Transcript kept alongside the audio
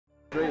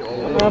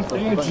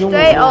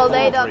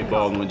DreAllDay.com. Dre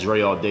Baldwin with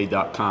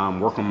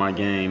DreAllDay.com.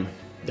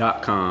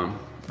 WorkOnMyGame.com.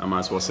 I might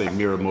as well say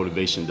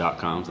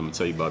MirrorMotivation.com. So I'm gonna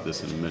tell you about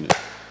this in a minute.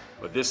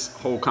 But this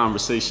whole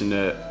conversation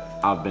that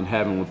I've been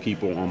having with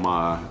people on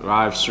my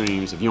live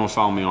streams. If you don't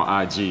follow me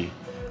on IG,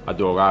 I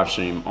do a live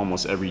stream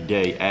almost every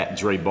day at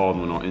Dre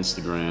Baldwin on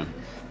Instagram.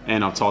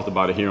 And I've talked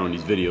about it here on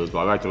these videos, but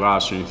I like the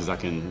live stream because I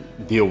can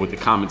deal with the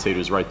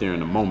commentators right there in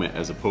the moment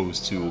as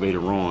opposed to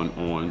later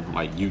on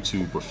like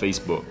YouTube or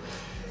Facebook.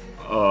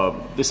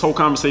 This whole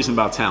conversation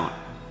about talent,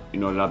 you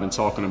know, that I've been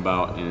talking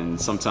about,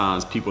 and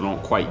sometimes people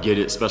don't quite get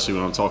it, especially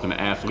when I'm talking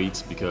to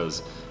athletes,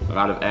 because a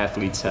lot of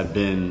athletes have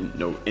been, you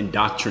know,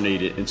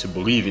 indoctrinated into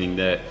believing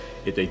that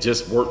if they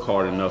just work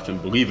hard enough and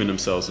believe in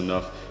themselves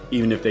enough,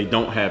 even if they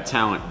don't have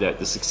talent, that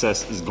the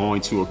success is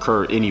going to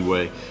occur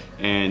anyway.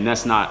 And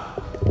that's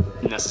not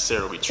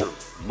necessarily true.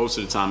 Most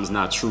of the time it's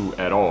not true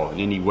at all in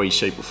any way,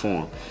 shape, or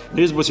form.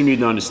 Here's what you need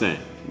to understand,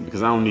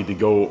 because I don't need to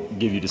go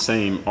give you the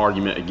same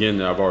argument again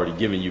that I've already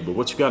given you, but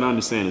what you got to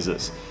understand is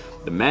this.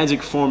 The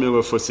magic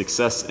formula for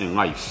success in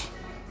life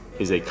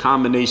is a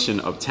combination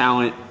of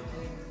talent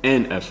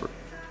and effort.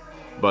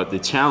 But the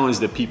challenge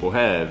that people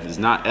have is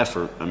not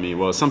effort. I mean,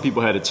 well, some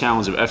people had a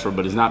challenge of effort,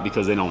 but it's not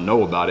because they don't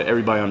know about it.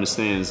 Everybody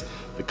understands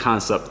the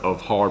concept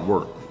of hard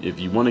work. If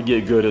you want to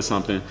get good at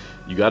something,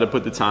 you got to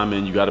put the time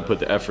in, you got to put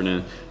the effort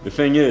in. The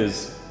thing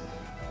is,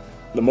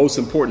 the most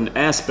important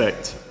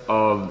aspect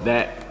of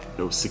that,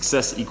 you know,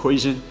 success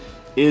equation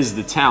is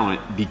the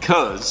talent,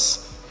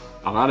 because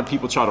a lot of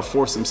people try to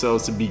force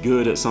themselves to be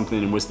good at something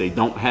in which they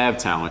don't have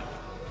talent,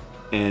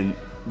 and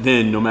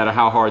then no matter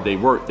how hard they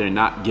work, they're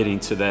not getting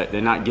to that,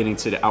 they're not getting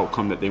to the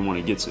outcome that they want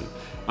to get to.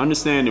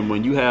 Understand that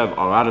when you have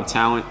a lot of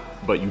talent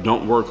but you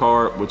don't work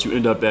hard, what you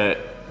end up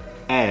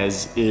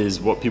as is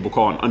what people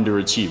call an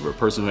underachiever, a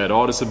person who had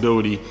all this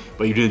ability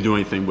but you didn't do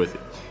anything with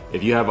it.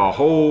 If you have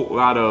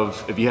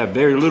if you have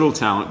very little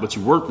talent but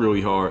you work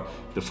really hard,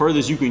 the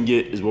furthest you can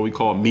get is what we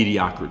call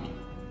mediocrity.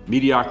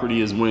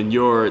 Mediocrity is when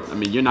you're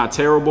not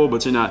terrible,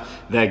 but you're not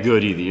that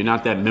good either. You're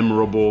not that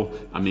memorable.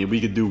 I mean,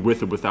 we could do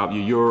with or without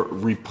you. You're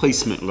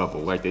replacement level,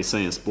 like they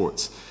say in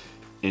sports.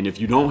 And if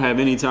you don't have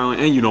any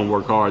talent and you don't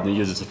work hard, then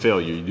you're just a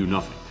failure. You do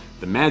nothing.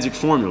 The magic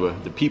formula,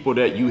 the people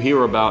that you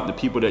hear about, the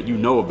people that you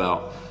know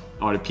about,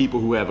 are the people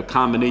who have a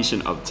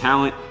combination of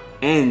talent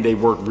and they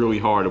work really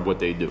hard at what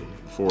they do.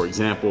 For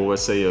example,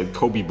 let's say a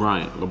Kobe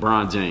Bryant,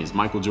 LeBron James,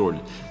 Michael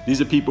Jordan. These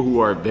are people who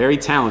are very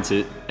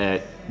talented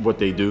at what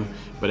they do,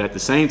 but at the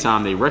same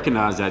time, they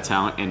recognize that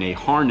talent and they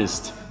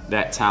harnessed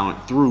that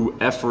talent through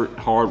effort,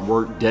 hard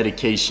work,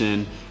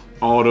 dedication,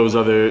 all those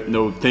other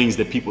things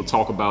that people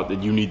talk about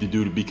that you need to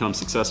do to become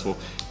successful.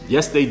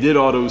 Yes, they did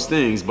all those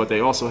things, but they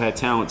also had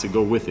talent to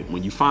go with it.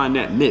 When you find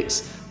that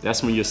mix,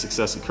 that's when your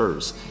success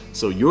occurs.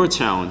 So your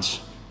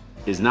challenge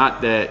is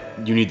not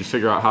that you need to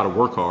figure out how to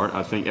work hard.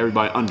 I think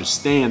everybody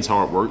understands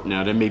hard work.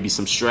 Now, there may be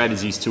some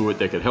strategies to it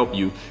that could help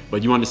you,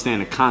 but you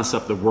understand the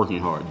concept of working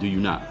hard, do you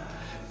not?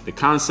 The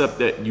concept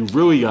that you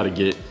really got to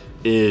get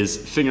is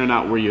figuring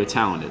out where your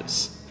talent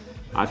is.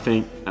 I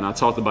think, and I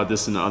talked about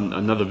this in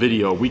another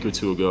video a week or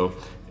two ago,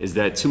 is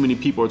that too many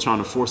people are trying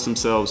to force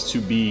themselves to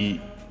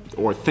be,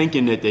 or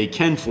thinking that they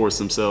can force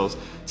themselves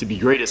to be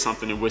great at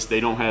something in which they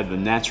don't have the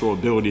natural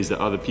abilities that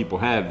other people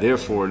have.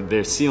 Therefore,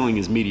 their ceiling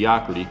is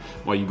mediocrity,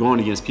 while you're going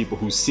against people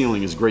whose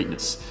ceiling is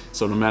greatness.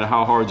 So no matter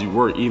how hard you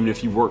work, even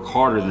if you work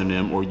harder than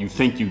them, or you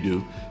think you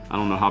do, I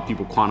don't know how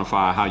people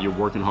quantify how you're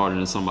working harder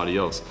than somebody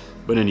else.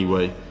 But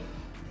anyway,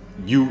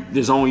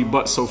 there's only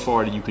but so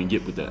far that you can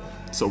get with that.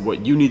 So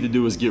what you need to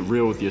do is get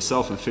real with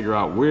yourself and figure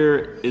out,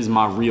 where is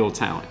my real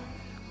talent?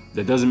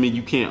 That doesn't mean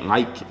you can't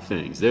like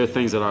things. There are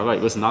things that I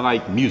like. Listen, I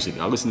like music.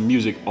 I listen to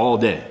music all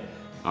day.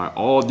 All right,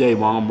 all day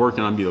while I'm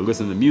working, I'm either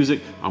listening to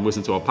music, I'm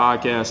listening to a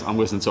podcast, I'm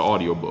listening to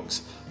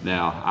audiobooks.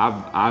 Now,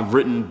 I've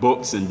written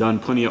books and done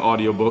plenty of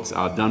audiobooks.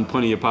 I've done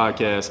plenty of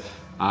podcasts.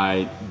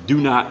 I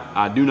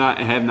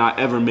have not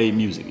ever made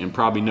music, and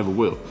probably never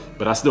will,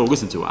 but I still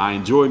listen to it. I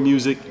enjoy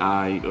music.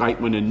 I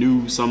like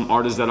when some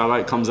artist that I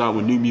like comes out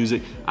with new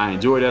music. I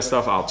enjoy that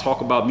stuff. I'll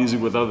talk about music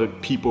with other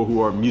people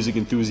who are music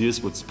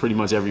enthusiasts, which is pretty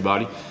much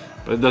everybody,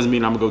 but it doesn't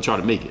mean I'm gonna go try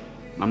to make it.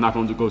 I'm not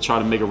going to go try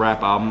to make a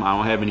rap album. I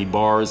don't have any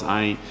bars.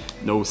 I ain't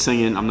no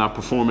singing. I'm not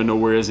performing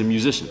nowhere as a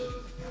musician,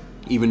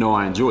 even though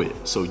I enjoy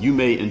it. So you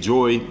may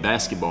enjoy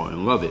basketball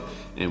and love it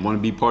and want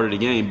to be part of the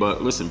game,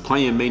 but listen,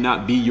 playing may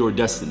not be your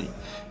destiny.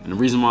 And the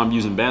reason why I'm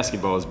using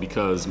basketball is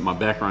because my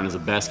background is a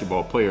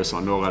basketball player, so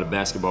I know a lot of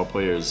basketball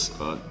players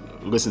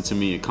listen to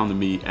me and come to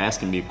me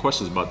asking me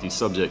questions about these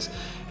subjects.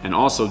 And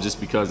also just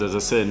because, as I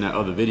said in that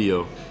other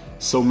video,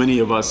 so many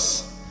of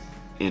us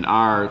in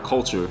our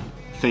culture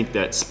think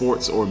that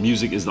sports or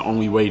music is the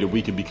only way that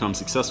we can become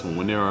successful,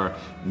 when there are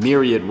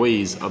myriad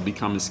ways of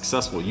becoming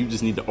successful. You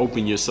just need to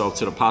open yourself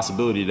to the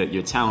possibility that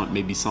your talent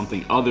may be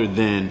something other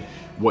than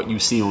what you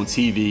see on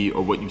TV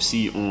or what you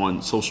see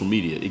on social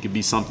media. It could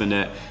be something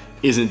that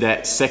isn't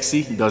that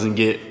sexy, doesn't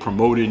get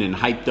promoted and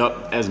hyped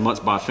up as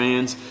much by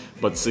fans,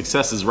 but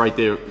success is right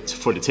there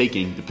for the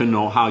taking, depending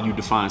on how you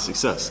define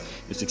success.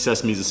 If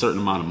success means a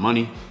certain amount of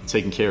money,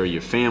 taking care of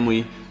your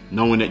family,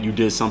 knowing that you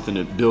did something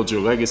to build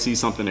your legacy,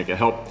 something that can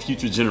help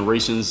future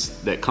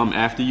generations that come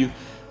after you.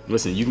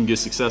 Listen, you can get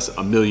success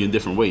a million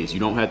different ways. You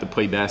don't have to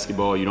play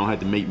basketball, you don't have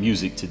to make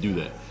music to do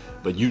that.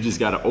 But you just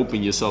gotta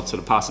open yourself to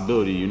the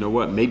possibility, you know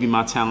what, maybe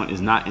my talent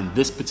is not in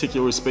this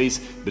particular space,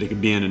 but it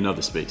could be in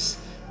another space.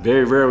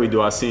 Very rarely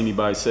do I see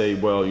anybody say,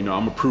 well, you know,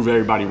 I'm gonna prove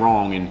everybody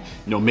wrong and,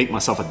 you know, make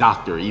myself a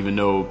doctor, even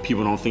though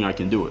people don't think I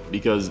can do it,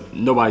 because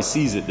nobody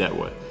sees it that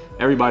way.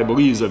 Everybody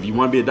believes if you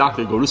wanna be a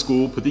doctor, go to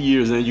school, put the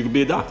years in, you can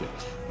be a doctor.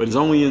 But it's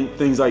only in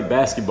things like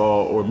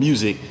basketball or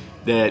music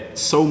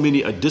that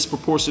a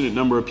disproportionate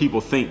number of people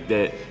think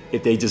that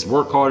if they just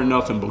work hard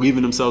enough and believe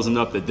in themselves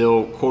enough that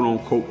they'll quote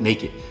unquote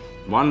make it.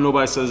 Why don't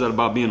nobody says that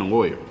about being a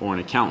lawyer or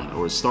an accountant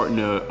or starting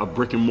a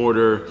brick and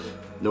mortar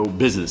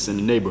business in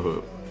the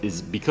neighborhood?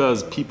 Is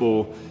because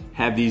people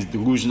have these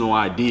delusional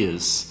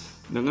ideas.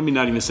 Now, let me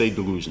not even say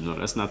delusion, no,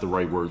 that's not the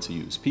right word to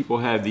use. People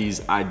have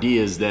these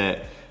ideas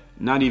that,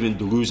 not even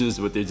delusions,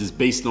 but they're just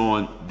based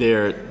on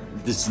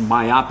this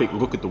myopic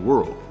look at the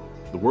world.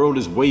 The world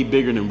is way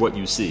bigger than what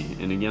you see.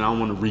 And again, I don't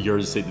want to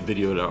regurgitate the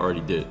video that I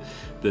already did.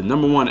 The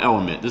number one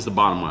element, this is the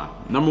bottom line,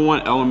 number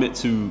one element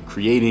to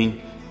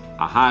creating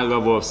a high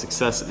level of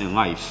success in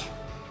life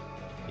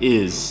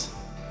is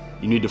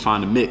you need to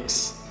find a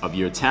mix of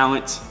your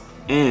talent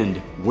and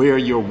where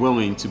you're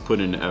willing to put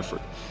in the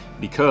effort.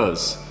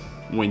 Because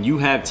when you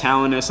have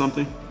talent at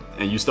something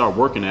and you start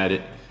working at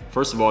it,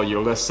 first of all,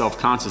 you're less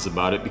self-conscious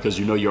about it because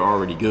you know you're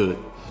already good.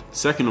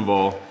 Second of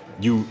all,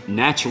 you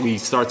naturally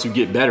start to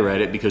get better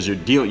at it because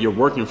you're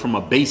working from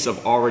a base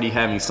of already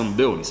having some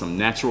abilities, some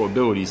natural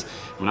abilities.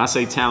 When I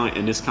say talent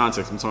in this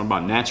context, I'm talking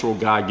about natural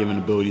God-given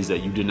abilities that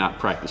you did not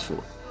practice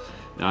for.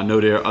 Now, I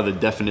know there are other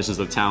definitions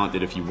of talent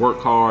that if you work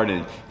hard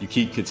and you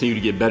continue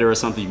to get better at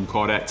something, you can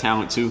call that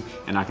talent too.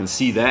 And I can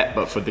see that,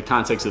 but for the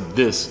context of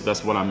this,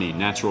 that's what I mean,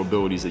 natural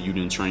abilities that you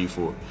didn't train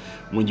for.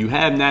 When you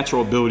have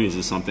natural abilities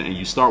or something and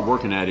you start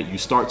working at it, you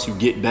start to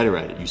get better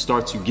at it. You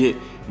start to get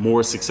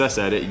more success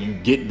at it. You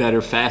get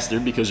better faster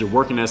because you're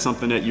working at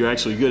something that you're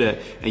actually good at,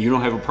 and you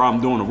don't have a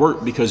problem doing the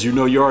work because you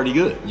know you're already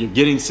good. You're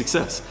getting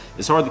success.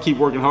 It's hard to keep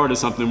working hard at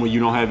something when you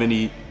don't have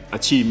any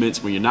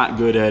achievements, when you're not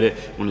good at it,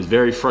 when it's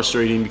very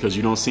frustrating because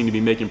you don't seem to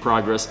be making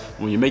progress.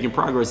 When you're making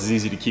progress, it's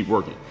easy to keep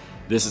working.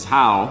 This is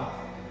how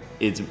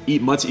it's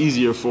much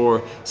easier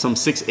for some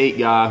 6'8"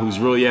 guy who's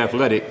really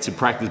athletic to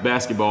practice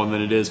basketball than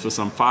it is for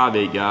some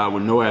 5'8" guy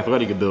with no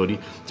athletic ability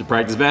to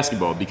practice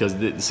basketball, because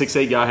the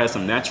 6'8" guy has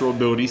some natural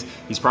abilities.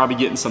 He's probably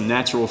getting some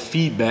natural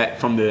feedback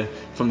from the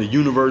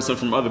universe and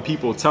from other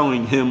people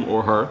telling him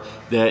or her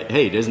that,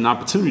 hey, there's an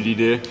opportunity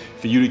there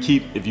for you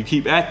to if you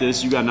keep at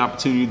this, you got an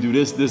opportunity to do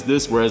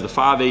this, whereas the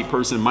 5'8"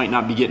 person might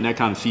not be getting that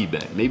kind of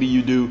feedback. Maybe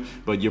you do,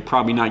 but you're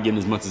probably not getting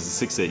as much as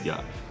the 6'8"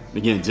 guy.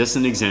 Again, just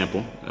an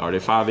example. Are there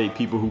 5'8"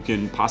 people who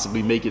can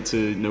possibly make it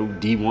to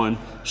D1?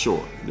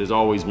 Sure, there's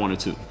always 1 or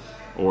 2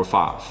 or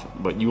 5,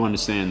 but you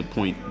understand the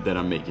point that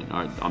I'm making.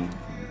 All right, I'm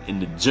in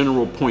the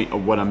general point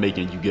of what I'm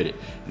making, you get it.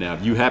 Now,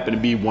 if you happen to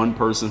be one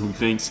person who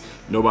thinks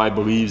nobody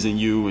believes in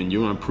you and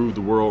you're gonna prove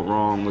the world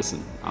wrong,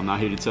 listen, I'm not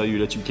here to tell you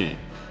that you can't.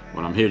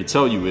 What I'm here to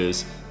tell you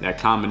is that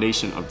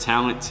combination of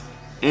talent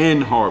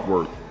and hard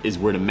work is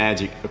where the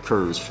magic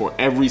occurs for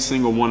every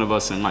single one of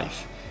us in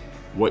life.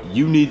 What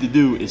you need to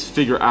do is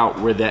figure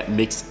out where that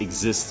mix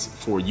exists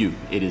for you.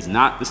 It is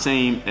not the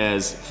same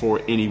as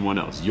for anyone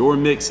else. Your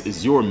mix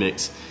is your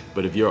mix,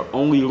 but if you're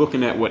only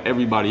looking at what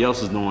everybody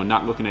else is doing,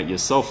 not looking at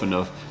yourself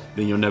enough,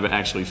 then you'll never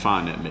actually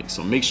find that mix.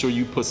 So make sure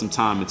you put some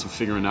time into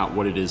figuring out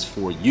what it is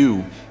for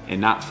you and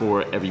not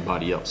for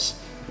everybody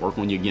else. Work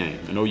on your game.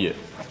 And oh yeah,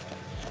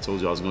 I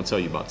told you I was gonna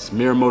tell you about this.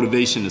 Mirror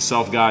Motivation, the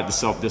self-guide, the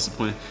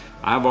self-discipline.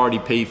 I've already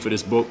paid for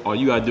this book. All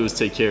you gotta do is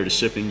take care of the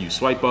shipping. You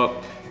swipe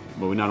up,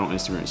 but we're not on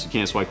Instagram, so you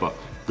can't swipe up.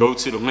 Go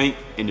to the link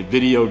in the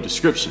video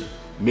description,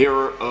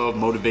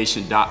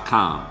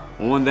 mirrorofmotivation.com.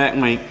 On that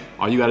link,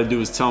 all you gotta do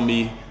is tell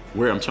me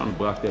where, I'm trying to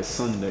block that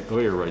sun, that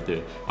glare right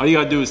there. All you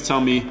gotta do is tell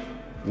me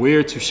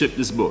where to ship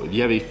this book. If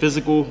you have a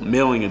physical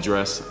mailing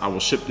address, I will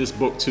ship this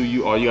book to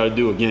you. All you gotta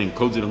do, again,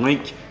 go to the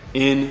link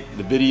in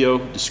the video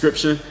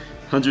description.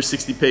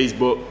 160-page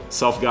book,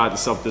 Self-Guide to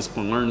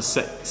Self-Discipline. Learn,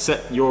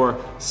 set your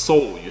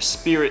soul, your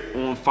spirit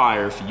on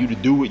fire for you to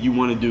do what you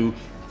wanna do,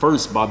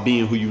 first by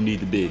being who you need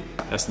to be.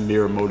 That's the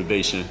Mirror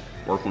Motivation.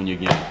 Work on your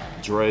game.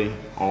 Dre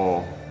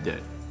all day.